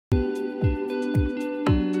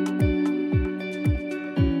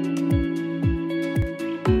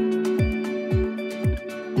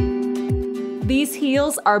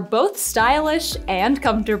heels are both stylish and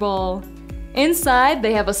comfortable. Inside,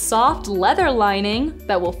 they have a soft leather lining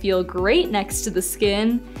that will feel great next to the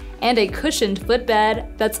skin, and a cushioned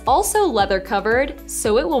footbed that's also leather covered,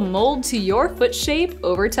 so it will mold to your foot shape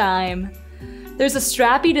over time. There's a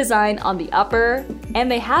strappy design on the upper, and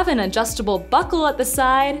they have an adjustable buckle at the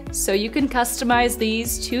side, so you can customize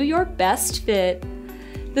these to your best fit.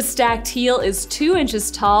 The stacked heel is 2 inches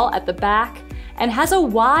tall at the back and has a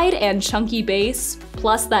wide and chunky base,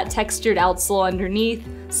 plus that textured outsole underneath,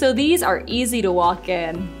 so these are easy to walk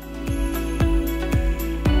in.